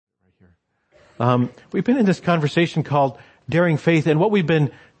We've been in this conversation called Daring Faith, and what we've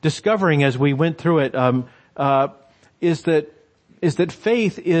been discovering as we went through it is that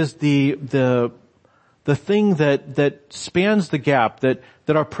faith is the thing that spans the gap, that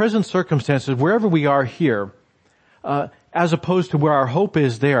our present circumstances, wherever we are here, as opposed to where our hope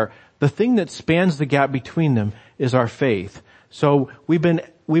is there, the thing that spans the gap between them is our faith. So we've been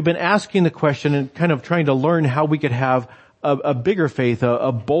asking the question and kind of trying to learn how we could have a bigger faith,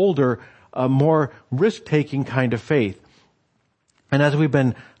 a bolder, a more risk-taking kind of faith. And as we've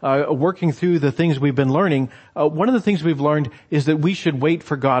been working through the things we've been learning, one of the things we've learned is that we should wait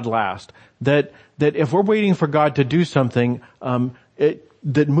for God last. That if we're waiting for God to do something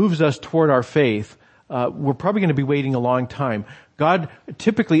that moves us toward our faith, we're probably going to be waiting a long time. God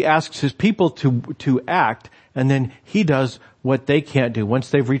typically asks His people to act, and then He does what they can't do. Once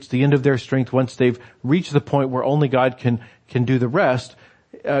they've reached the end of their strength, once they've reached the point where only God can do the rest,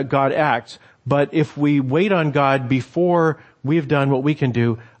 God acts. But if we wait on God before we've done what we can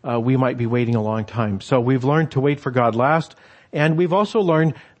do, we might be waiting a long time. So we've learned to wait for God last, and we've also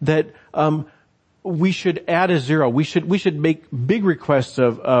learned that we should add a zero. We should make big requests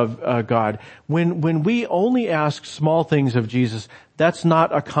of God. When we only ask small things of Jesus, that's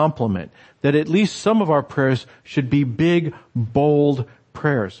not a compliment. That at least some of our prayers should be big, bold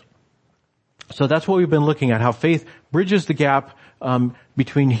prayers. So that's what we've been looking at, how faith bridges the gap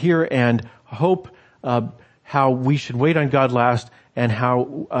between here and hope, how we should wait on God last, and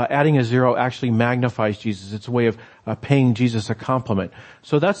how adding a zero actually magnifies Jesus. It's a way of paying Jesus a compliment.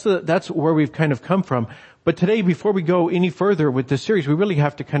 So that's where we've kind of come from. But today, before we go any further with this series, we really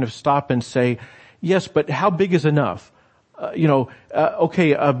have to kind of stop and say, yes, but how big is enough?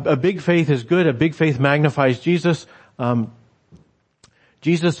 Okay, a big faith is good. A big faith magnifies Jesus.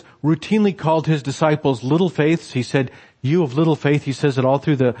 Jesus routinely called His disciples little faiths. He said, "You of little faith." He says it all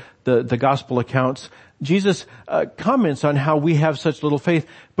through the gospel accounts. Jesus comments on how we have such little faith,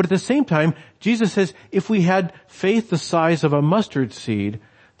 but at the same time, Jesus says if we had faith the size of a mustard seed,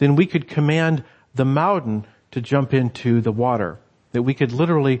 then we could command the mountain to jump into the water. That we could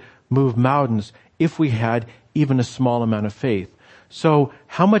literally move mountains if we had even a small amount of faith. So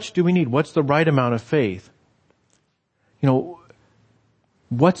how much do we need? What's the right amount of faith?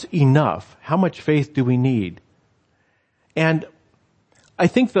 What's enough? How much faith do we need? And I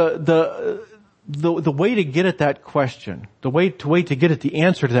think the way to get at that question, the way to get at the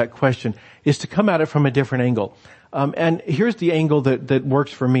answer to that question is to come at it from a different angle. And here's the angle that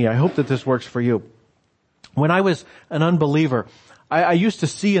works for me. I hope that this works for you. When I was an unbeliever, I used to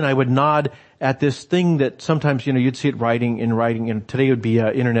see and I would nod at this thing that sometimes, you'd see it in writing, today it would be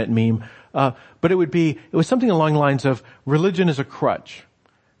an internet meme. But it was something along the lines of religion is a crutch.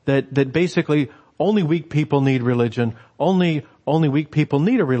 That basically only weak people need religion. Only weak people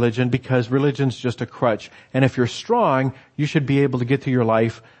need a religion because religion's just a crutch. And if you're strong, you should be able to get through your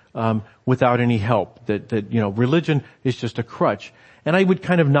life, without any help. That religion is just a crutch. And I would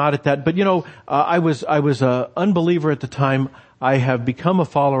kind of nod at that. But I was a unbeliever at the time. I have become a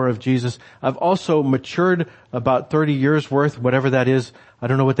follower of Jesus. I've also matured about 30 years worth, whatever that is. I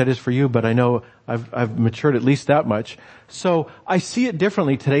don't know what that is for you, but I know I've matured at least that much. So I see it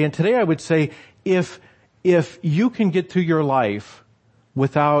differently today. And today I would say if you can get through your life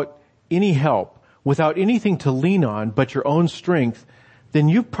without any help, without anything to lean on but your own strength, then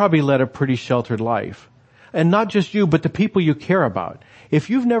you've probably led a pretty sheltered life. And not just you, but the people you care about.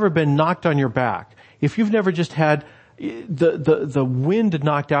 If you've never been knocked on your back, if you've never just had the wind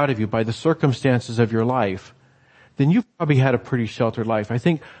knocked out of you by the circumstances of your life, then you've probably had a pretty sheltered life. I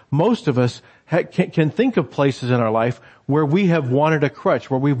think most of us can think of places in our life where we have wanted a crutch,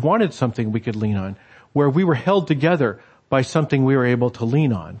 where we've wanted something we could lean on, where we were held together by something we were able to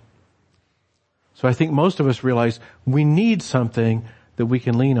lean on. So I think most of us realize we need something that we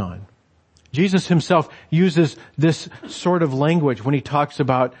can lean on. Jesus Himself uses this sort of language when He talks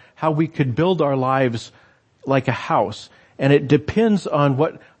about how we could build our lives like a house. And it depends on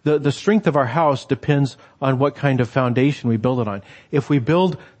what, the strength of our house depends on what kind of foundation we build it on. If we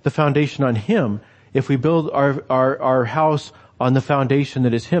build the foundation on Him, if we build our house on the foundation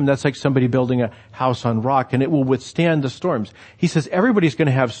that is Him, that's like somebody building a house on rock, and it will withstand the storms. He says everybody's going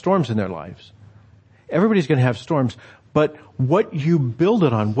to have storms in their lives. Everybody's going to have storms, but what you build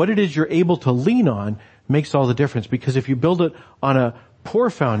it on, what it is you're able to lean on, makes all the difference. Because if you build it on a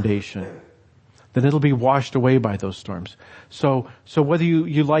poor foundation, then it'll be washed away by those storms. So whether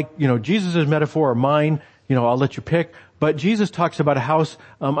you like, Jesus' metaphor or mine, I'll let you pick. But Jesus talks about a house.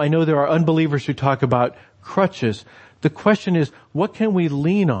 I know there are unbelievers who talk about crutches. The question is, what can we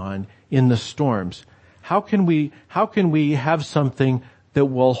lean on in the storms? How can we have something that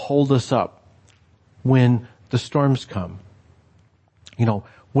will hold us up? when the storms come. You know,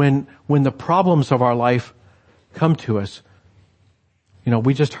 when the problems of our life come to us, you know,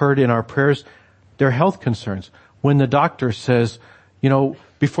 we just heard in our prayers, they're health concerns. When the doctor says, you know,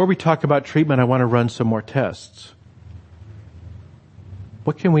 before we talk about treatment, I want to run some more tests.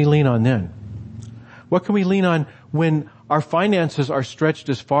 What can we lean on then? What can we lean on when our finances are stretched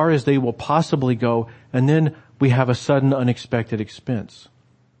as far as they will possibly go, and then we have a sudden unexpected expense?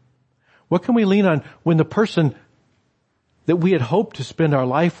 What can we lean on when the person that we had hoped to spend our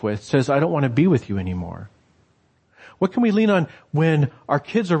life with says, I don't want to be with you anymore? What can we lean on when our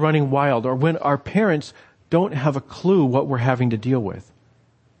kids are running wild, or when our parents don't have a clue what we're having to deal with?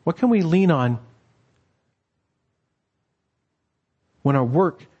 What can we lean on when our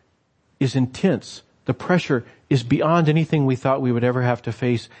work is intense, the pressure is beyond anything we thought we would ever have to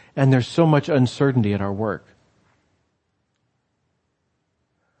face, and there's so much uncertainty at our work?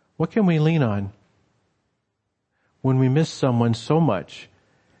 What can we lean on when we miss someone so much?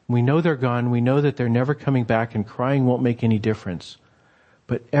 We know they're gone, we know that they're never coming back, and crying won't make any difference,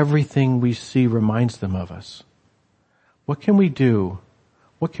 but everything we see reminds them of us. What can we do?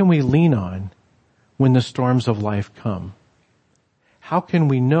 What can we lean on when the storms of life come? How can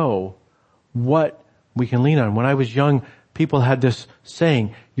we know what we can lean on? When I was young, people had this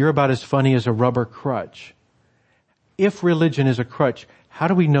saying, you're about as funny as a rubber crutch. If religion is a crutch, how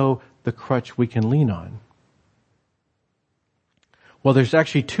do we know the crutch we can lean on? Well, there's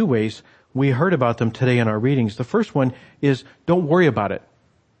actually two ways. We heard about them today in our readings. The first one is, don't worry about it.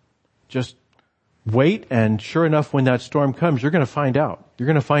 Just wait, and sure enough, when that storm comes, you're going to find out. You're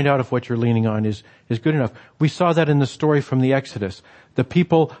going to find out if what you're leaning on is good enough. We saw that in the story from the Exodus. The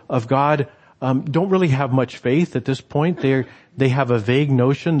people of God don't really have much faith at this point. They have a vague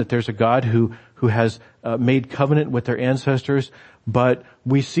notion that there's a God who has made covenant with their ancestors. But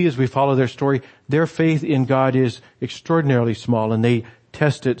we see as we follow their story, their faith in God is extraordinarily small, and they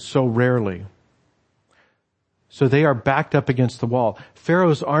test it so rarely. So they are backed up against the wall.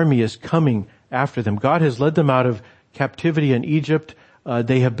 Pharaoh's army is coming after them. God has led them out of captivity in Egypt.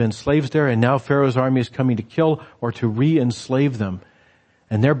 They have been slaves there, and now Pharaoh's army is coming to kill or to re-enslave them.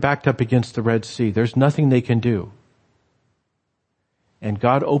 And they're backed up against the Red Sea. There's nothing they can do. And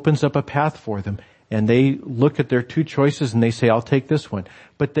God opens up a path for them. And they look at their two choices and they say, I'll take this one.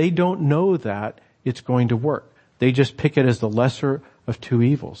 But they don't know that it's going to work. They just pick it as the lesser of two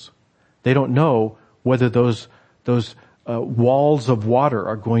evils. They don't know whether those walls of water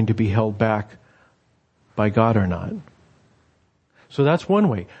are going to be held back by God or not. So that's one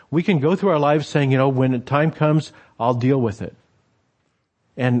way. We can go through our lives saying, you know, when the time comes, I'll deal with it.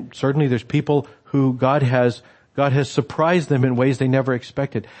 And certainly there's people who God has surprised them in ways they never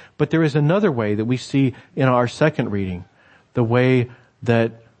expected. But there is another way that we see in our second reading, the way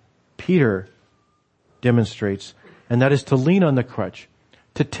that Peter demonstrates, and that is to lean on the crutch,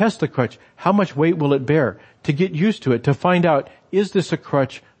 to test the crutch. How much weight will it bear? To get used to it, to find out, is this a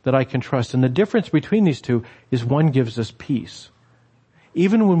crutch that I can trust? And the difference between these two is one gives us peace.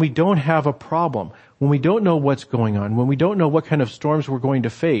 Even when we don't have a problem, when we don't know what's going on, when we don't know what kind of storms we're going to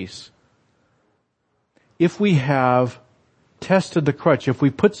face, if we have tested the crutch, if we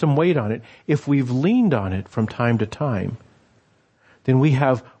put some weight on it, if we've leaned on it from time to time, then we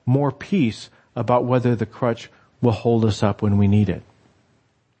have more peace about whether the crutch will hold us up when we need it.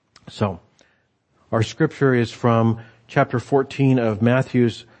 So, our scripture is from chapter 14 of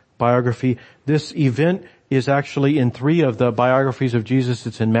Matthew's biography. This event is actually in 3 of the biographies of Jesus.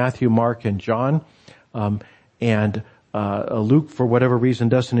 It's in Matthew, Mark, and John. Luke, for whatever reason,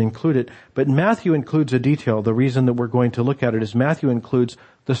 doesn't include it. But Matthew includes a detail. The reason that we're going to look at it is Matthew includes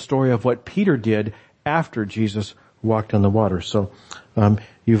the story of what Peter did after Jesus walked on the water. So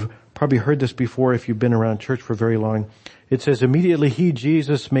you've probably heard this before if you've been around church for very long. It says, immediately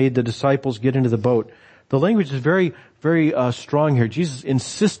Jesus, made the disciples get into the boat. The language is very, very strong here. Jesus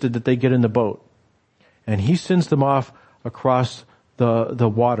insisted that they get in the boat. And he sends them off across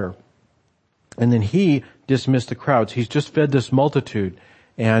the water. And then he dismissed the crowds. He's just fed this multitude.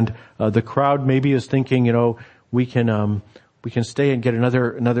 And the crowd maybe is thinking, you know, we can stay and get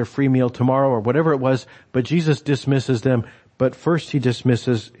another free meal tomorrow or whatever it was. But Jesus dismisses them. But first he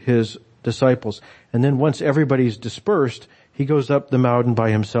dismisses his disciples. And then once everybody's dispersed, he goes up the mountain by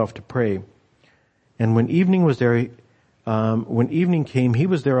himself to pray. And when evening came, he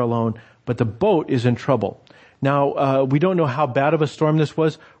was there alone, but the boat is in trouble. Now, we don't know how bad of a storm this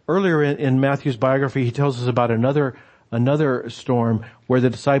was. Earlier in Matthew's biography, he tells us about another storm where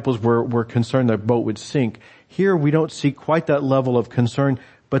the disciples were concerned the boat would sink. Here, we don't see quite that level of concern,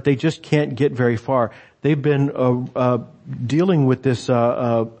 but they just can't get very far. They've been dealing with this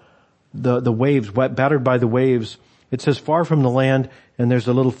the waves, battered by the waves. It says far from the land, and there's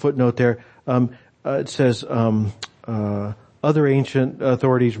a little footnote there. It says, other ancient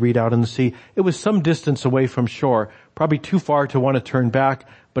authorities read out in the sea. It was some distance away from shore, probably too far to want to turn back,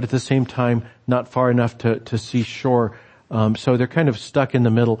 but at the same time, not far enough to see shore. So they're kind of stuck in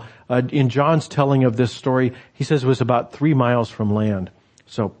the middle. In John's telling of this story, he says it was about 3 miles from land.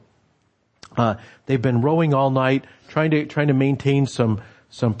 So, they've been rowing all night, trying to maintain some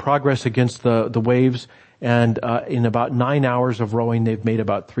progress against the waves. And, in about 9 hours of rowing, they've made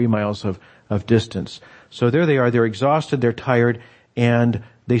about 3 miles of distance. So there they are. They're exhausted. They're tired. And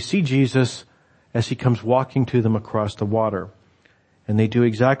they see Jesus as he comes walking to them across the water. And they do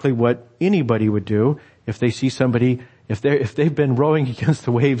exactly what anybody would do if they see somebody, if they've been rowing against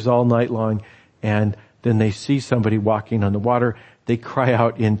the waves all night long and then they see somebody walking on the water, they cry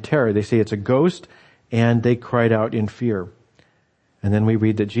out in terror. They say it's a ghost, and they cried out in fear. And then we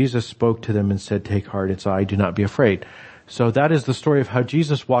read that Jesus spoke to them and said, "Take heart, it's I, do not be afraid." So that is the story of how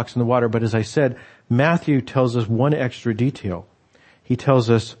Jesus walks in the water. But as I said, Matthew tells us one extra detail. He tells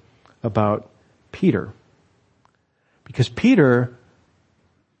us about Peter. Because Peter,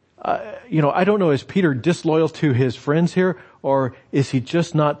 I don't know, is Peter disloyal to his friends here, or is he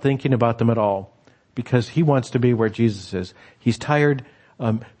just not thinking about them at all? Because he wants to be where Jesus is. He's tired.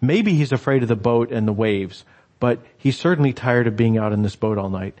 Maybe he's afraid of the boat and the waves, but he's certainly tired of being out in this boat all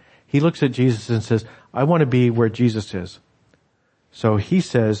night. He looks at Jesus and says, I want to be where Jesus is. So he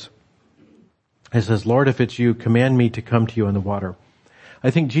says, Lord, if it's you, command me to come to you on the water.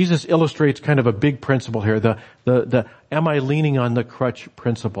 I think Jesus illustrates kind of a big principle here, the am I leaning on the crutch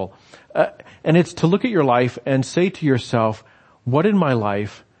principle. And it's to look at your life and say to yourself, what in my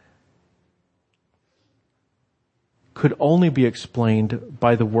life could only be explained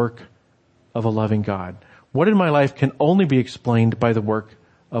by the work of a loving God? What in my life can only be explained by the work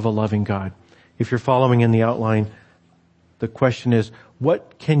of a loving God? If you're following in the outline, the question is,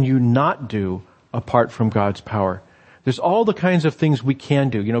 what can you not do apart from God's power? There's all the kinds of things we can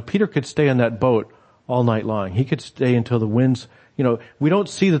do. Peter could stay on that boat all night long. He could stay until the winds, we don't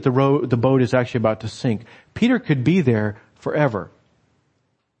see that the boat is actually about to sink. Peter could be there forever.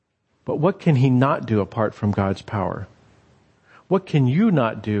 But what can he not do apart from God's power? What can you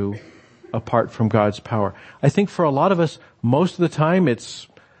not do apart from God's power? I think for a lot of us, most of the time it's,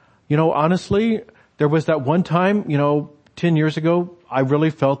 honestly, there was that one time, 10 years ago, I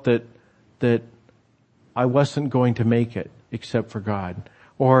really felt that I wasn't going to make it except for God.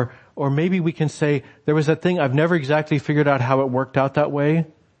 Or maybe we can say, there was that thing, I've never exactly figured out how it worked out that way,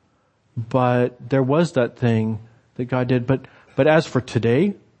 but there was that thing that God did. But as for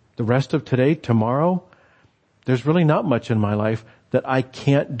today, the rest of today, tomorrow, there's really not much in my life that I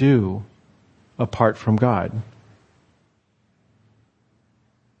can't do apart from God.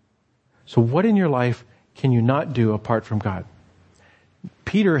 So what in your life can you not do apart from God?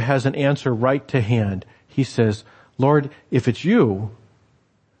 Peter has an answer right to hand. He says, Lord, if it's you,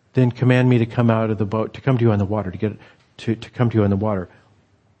 then command me to come out of the boat, to come to you on the water, to come to you on the water.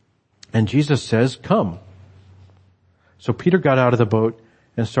 And Jesus says, come. So Peter got out of the boat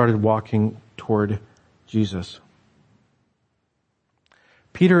and started walking toward Jesus.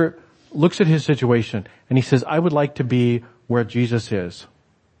 Peter looks at his situation and he says, I would like to be where Jesus is.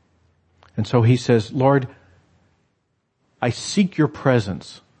 And so he says, Lord, I seek your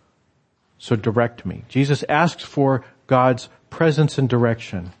presence, so direct me. Jesus asks for God's presence and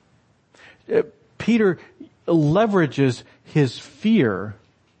direction. Peter leverages his fear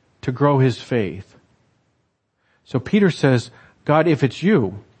to grow his faith. So Peter says, God, if it's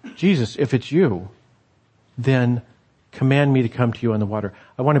you, Jesus, if it's you, then command me to come to you on the water.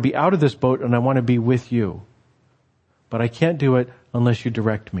 I want to be out of this boat and I want to be with you. But I can't do it unless you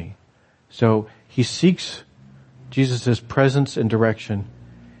direct me. So he seeks Jesus' presence and direction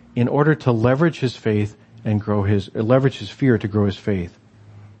in order to leverage his faith and leverage his fear to grow his faith.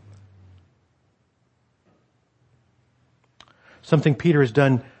 Something Peter has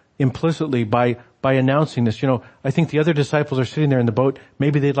done implicitly by announcing this. I think the other disciples are sitting there in the boat.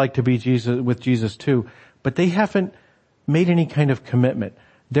 Maybe they'd like to be with Jesus too, but they haven't made any kind of commitment.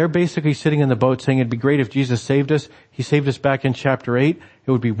 They're basically sitting in the boat saying it'd be great if Jesus saved us. He saved us back in chapter 8.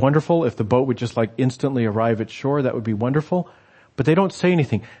 It would be wonderful if the boat would just instantly arrive at shore. That would be wonderful. But they don't say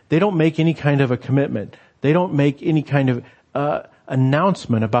anything. They don't make any kind of a commitment. They don't make any kind of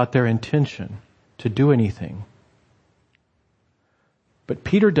announcement about their intention to do anything. But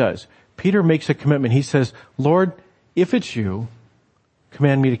Peter does. Peter makes a commitment. He says, Lord, if it's you,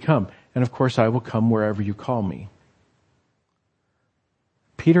 command me to come. And of course I will come wherever you call me.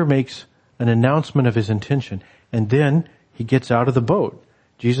 Peter makes an announcement of his intention, and then he gets out of the boat.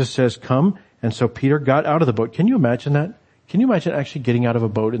 Jesus says, come. And so Peter got out of the boat. Can you imagine that? Can you imagine actually getting out of a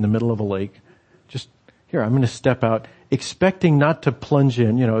boat in the middle of a lake? Just, here, I'm going to step out, expecting not to plunge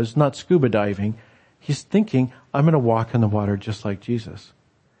in. It's not scuba diving. He's thinking, I'm going to walk on the water just like Jesus.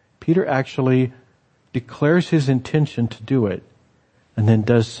 Peter actually declares his intention to do it and then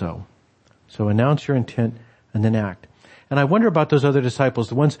does so. So announce your intent and then act. And I wonder about those other disciples,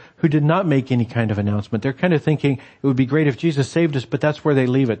 the ones who did not make any kind of announcement. They're kind of thinking it would be great if Jesus saved us, but that's where they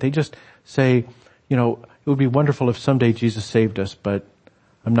leave it. They just say, it would be wonderful if someday Jesus saved us, but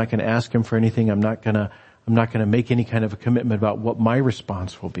I'm not going to ask him for anything. I'm not going to make any kind of a commitment about what my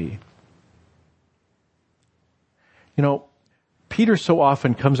response will be. Peter so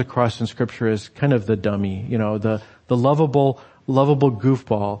often comes across in Scripture as kind of the dummy, the lovable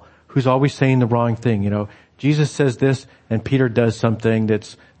goofball who's always saying the wrong thing. Jesus says this and Peter does something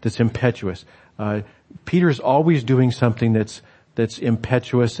that's impetuous. Peter's always doing something that's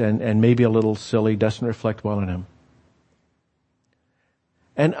impetuous and maybe a little silly, doesn't reflect well on him.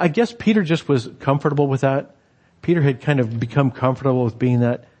 And I guess Peter just was comfortable with that. Peter had kind of become comfortable with being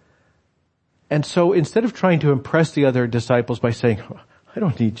that. And so instead of trying to impress the other disciples by saying, I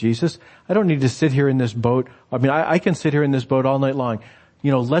don't need Jesus. I don't need to sit here in this boat. I can sit here in this boat all night long.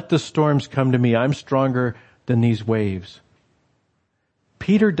 Let the storms come to me. I'm stronger than these waves.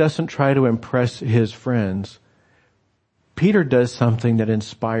 Peter doesn't try to impress his friends. Peter does something that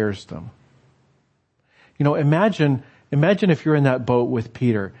inspires them. Imagine if you're in that boat with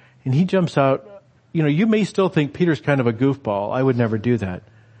Peter and he jumps out. You may still think Peter's kind of a goofball. I would never do that.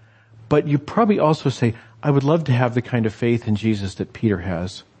 But you probably also say, I would love to have the kind of faith in Jesus that Peter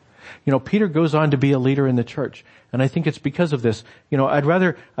has. Peter goes on to be a leader in the church. And I think it's because of this. I'd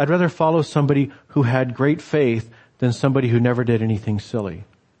rather follow somebody who had great faith than somebody who never did anything silly.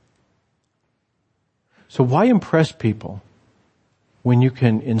 So why impress people when you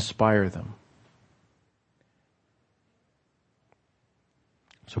can inspire them?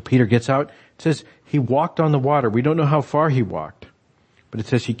 So Peter gets out. It says he walked on the water. We don't know how far he walked, but it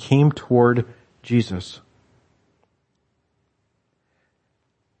says he came toward Jesus.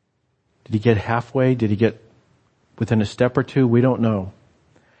 Did he get halfway? Did he get within a step or two? We don't know.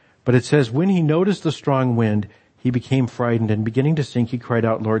 But it says, when he noticed the strong wind, he became frightened, and beginning to sink, he cried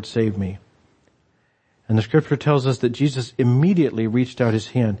out, Lord, save me. And the scripture tells us that Jesus immediately reached out his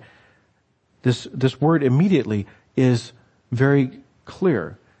hand. This word immediately is very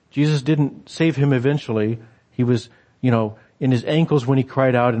clear. Jesus didn't save him eventually. He was, in his ankles when he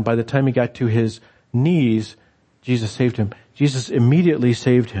cried out, and by the time he got to his knees, Jesus saved him. Jesus immediately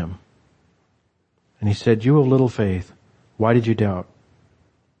saved him. And he said, you of little faith, why did you doubt?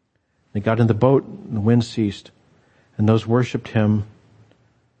 They got in the boat, and the wind ceased. And those in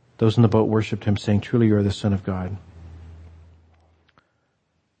the boat worshipped him, saying, truly you are the Son of God.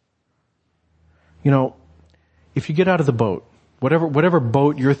 If you get out of the boat, whatever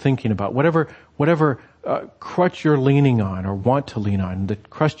boat you're thinking about, whatever crutch you're leaning on or want to lean on, the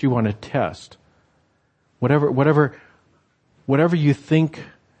crutch you want to test, whatever you think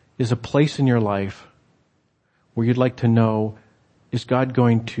is a place in your life where you'd like to know, is God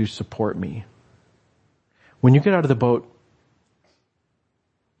going to support me? When you get out of the boat,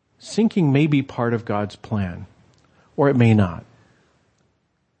 sinking may be part of God's plan, or it may not.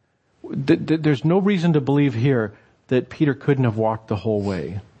 There's no reason to believe here that Peter couldn't have walked the whole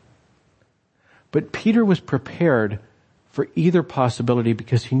way. But Peter was prepared for either possibility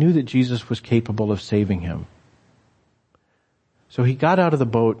because he knew that Jesus was capable of saving him. So he got out of the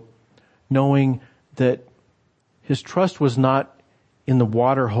boat knowing that his trust was not in the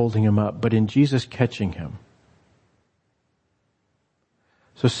water holding him up, but in Jesus catching him.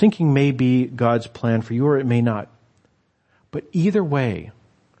 So sinking may be God's plan for you, or it may not. But either way,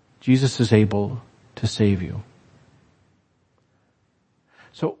 Jesus is able to save you.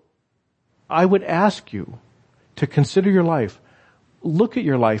 So I would ask you to consider your life. Look at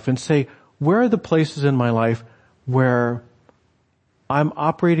your life and say, where are the places in my life where I'm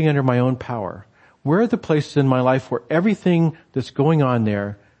operating under my own power? Where are the places in my life where everything that's going on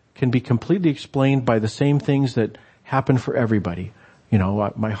there can be completely explained by the same things that happen for everybody?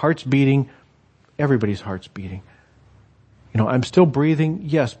 My heart's beating, everybody's heart's beating. I'm still breathing,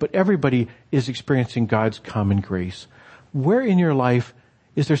 yes, but everybody is experiencing God's common grace. Where in your life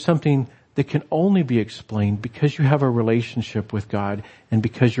is there something that can only be explained because you have a relationship with God and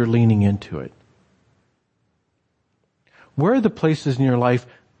because you're leaning into it? Where are the places in your life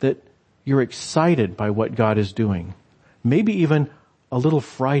that you're excited by what God is doing? Maybe even a little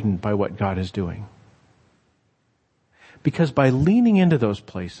frightened by what God is doing. Because by leaning into those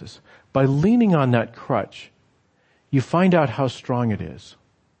places, by leaning on that crutch, you find out how strong it is.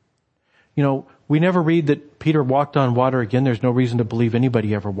 We never read that Peter walked on water again. There's no reason to believe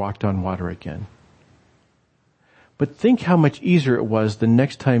anybody ever walked on water again. But think how much easier it was the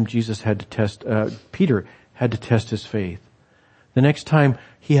next time Peter had to test his faith. The next time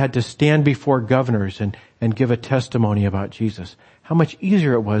he had to stand before governors and give a testimony about Jesus. How much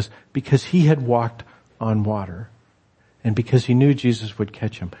easier it was because he had walked on water and because he knew Jesus would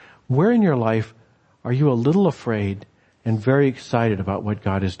catch him. Where in your life are you a little afraid and very excited about what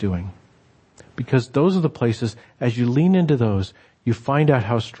God is doing? Because those are the places, as you lean into those, you find out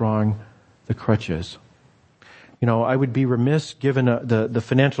how strong the crutch is. I would be remiss, given the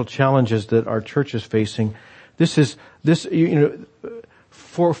financial challenges that our church is facing.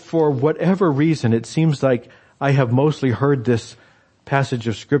 For whatever reason, it seems like I have mostly heard this passage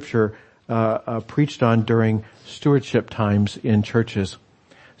of Scripture preached on during stewardship times in churches.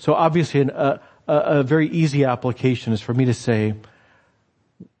 So obviously, a very easy application is for me to say,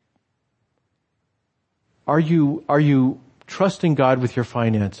 Are you trusting God with your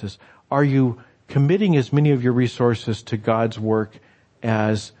finances? Are you committing as many of your resources to God's work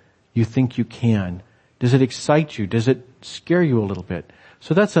as you think you can? Does it excite you? Does it scare you a little bit?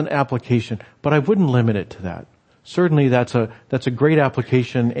 So that's an application, but I wouldn't limit it to that. Certainly that's a great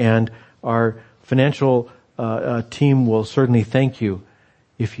application, and our financial team will certainly thank you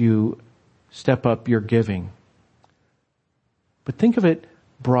if you step up your giving. But think of it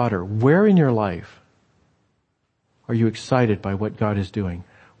broader. Where in your life are you excited by what God is doing?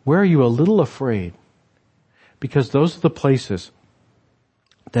 Where are you a little afraid? Because those are the places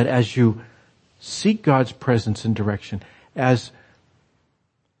that as you seek God's presence and direction, as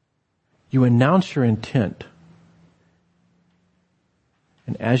you announce your intent,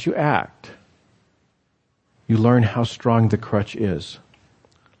 and as you act, you learn how strong the crutch is.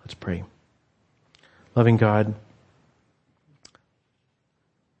 Let's pray. Loving God,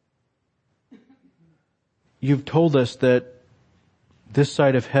 you've told us that this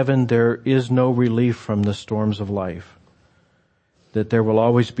side of heaven there is no relief from the storms of life. That there will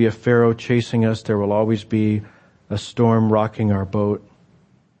always be a Pharaoh chasing us. There will always be a storm rocking our boat.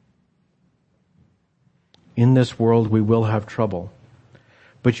 In this world we will have trouble.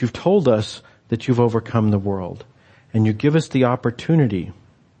 But you've told us that you've overcome the world. And you give us the opportunity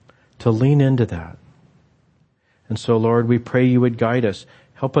to lean into that. And so, Lord, we pray you would guide us.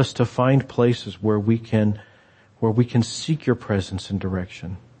 Help us to find places where we can seek your presence and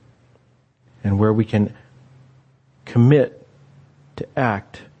direction, and where we can commit to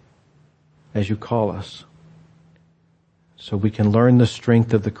act as you call us, so we can learn the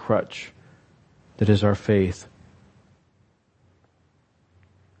strength of the crutch that is our faith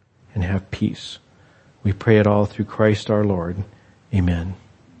and have peace. We pray it all through Christ our Lord. Amen.